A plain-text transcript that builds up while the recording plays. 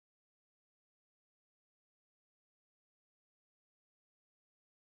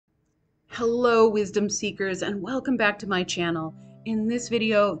Hello, wisdom seekers, and welcome back to my channel. In this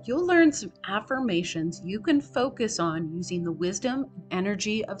video, you'll learn some affirmations you can focus on using the wisdom and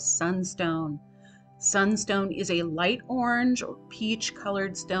energy of Sunstone. Sunstone is a light orange or peach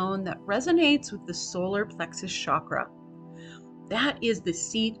colored stone that resonates with the solar plexus chakra. That is the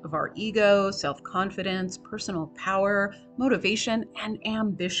seat of our ego, self-confidence, personal power, motivation, and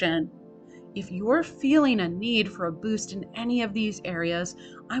ambition. If you're feeling a need for a boost in any of these areas,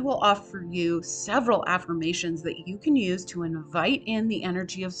 I will offer you several affirmations that you can use to invite in the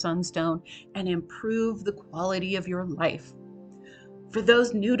energy of Sunstone and improve the quality of your life. For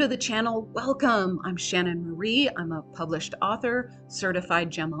those new to the channel, welcome. I'm Shannon Marie. I'm a published author,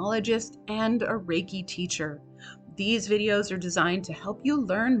 certified gemologist, and a Reiki teacher. These videos are designed to help you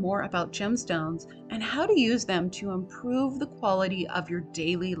learn more about gemstones and how to use them to improve the quality of your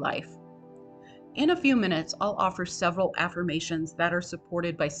daily life. In a few minutes, I'll offer several affirmations that are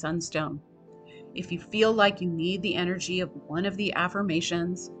supported by Sunstone. If you feel like you need the energy of one of the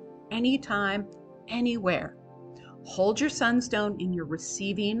affirmations, anytime, anywhere, hold your Sunstone in your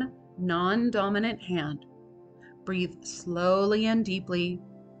receiving, non-dominant hand. Breathe slowly and deeply,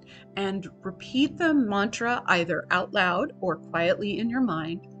 and repeat the mantra either out loud or quietly in your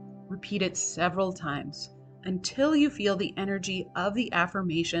mind. Repeat it several times until you feel the energy of the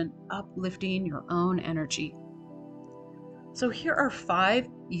affirmation uplifting your own energy. So here are 5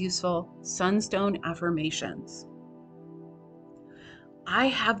 useful Sunstone affirmations. I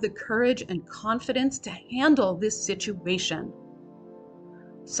have the courage and confidence to handle this situation.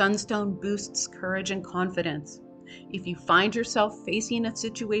 Sunstone boosts courage and confidence. If you find yourself facing a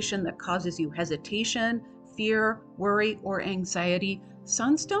situation that causes you hesitation, fear, worry, or anxiety,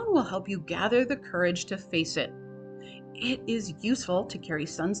 Sunstone will help you gather the courage to face it. It is useful to carry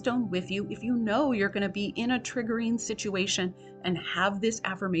Sunstone with you if you know you're going to be in a triggering situation and have this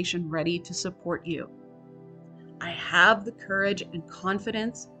affirmation ready to support you. I have the courage and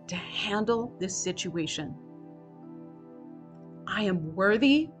confidence to handle this situation. I am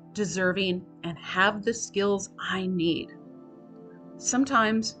worthy, deserving, and have the skills I need.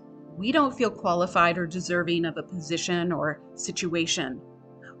 Sometimes we don't feel qualified or deserving of a position or situation,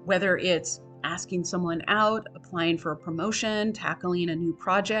 whether it's asking someone out, applying for a promotion, tackling a new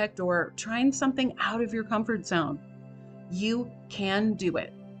project, or trying something out of your comfort zone. You can do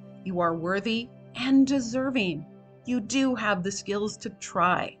it. You are worthy and deserving. You do have the skills to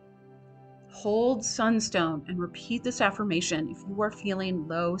try. Hold Sunstone and repeat this affirmation if you are feeling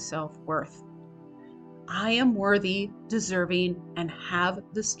low self-worth. I am worthy, deserving, and have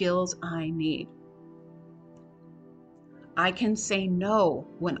the skills I need. I can say no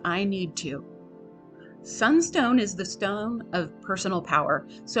when I need to. Sunstone is the stone of personal power,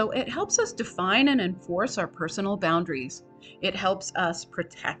 so it helps us define and enforce our personal boundaries. It helps us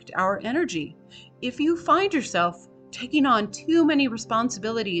protect our energy. If you find yourself taking on too many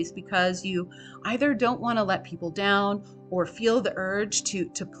responsibilities because you either don't want to let people down or feel the urge to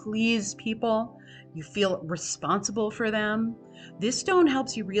please people, you feel responsible for them, this stone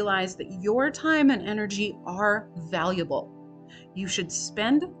helps you realize that your time and energy are valuable. You should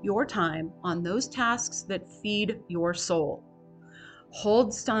spend your time on those tasks that feed your soul.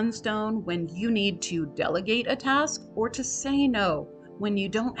 Hold Sunstone when you need to delegate a task or to say no when you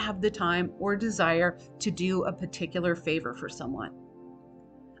don't have the time or desire to do a particular favor for someone.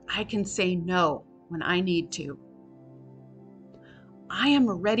 I can say no when I need to. I am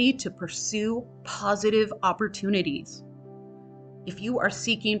ready to pursue positive opportunities. If you are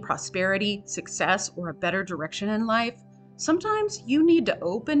seeking prosperity, success, or a better direction in life, sometimes you need to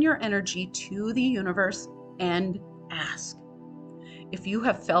open your energy to the universe and ask. If you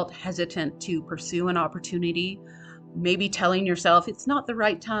have felt hesitant to pursue an opportunity, maybe telling yourself it's not the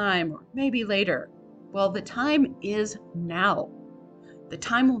right time or maybe later, well, the time is now. The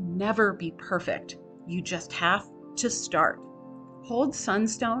time will never be perfect. You just have to start. Hold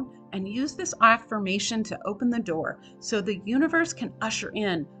Sunstone and use this affirmation to open the door so the universe can usher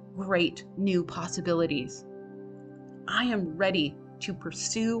in great new possibilities. I am ready to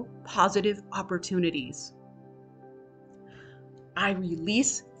pursue positive opportunities. I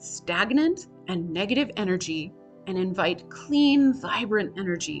release stagnant and negative energy and invite clean, vibrant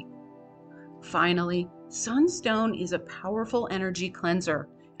energy. Finally, Sunstone is a powerful energy cleanser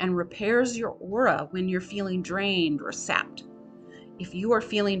and repairs your aura when you're feeling drained or sapped. If you are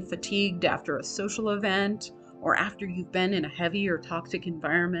feeling fatigued after a social event or after you've been in a heavy or toxic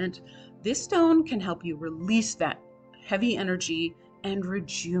environment, this stone can help you release that heavy energy and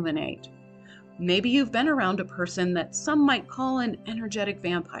rejuvenate. Maybe you've been around a person that some might call an energetic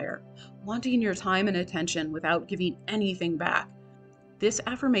vampire, wanting your time and attention without giving anything back. This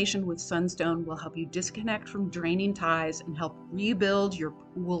affirmation with Sunstone will help you disconnect from draining ties and help rebuild your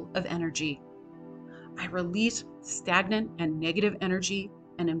pool of energy. I release stagnant and negative energy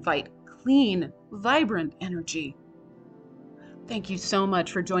and invite clean, vibrant energy. Thank you so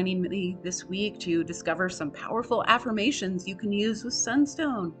much for joining me this week to discover some powerful affirmations you can use with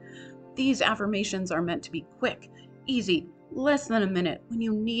Sunstone. These affirmations are meant to be quick, easy, less than a minute when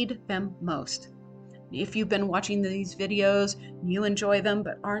you need them most. If you've been watching these videos, you enjoy them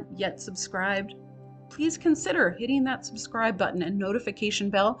but aren't yet subscribed, please consider hitting that subscribe button and notification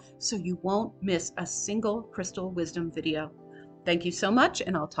bell so you won't miss a single crystal wisdom video. Thank you so much,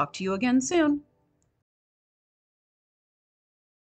 and I'll talk to you again soon.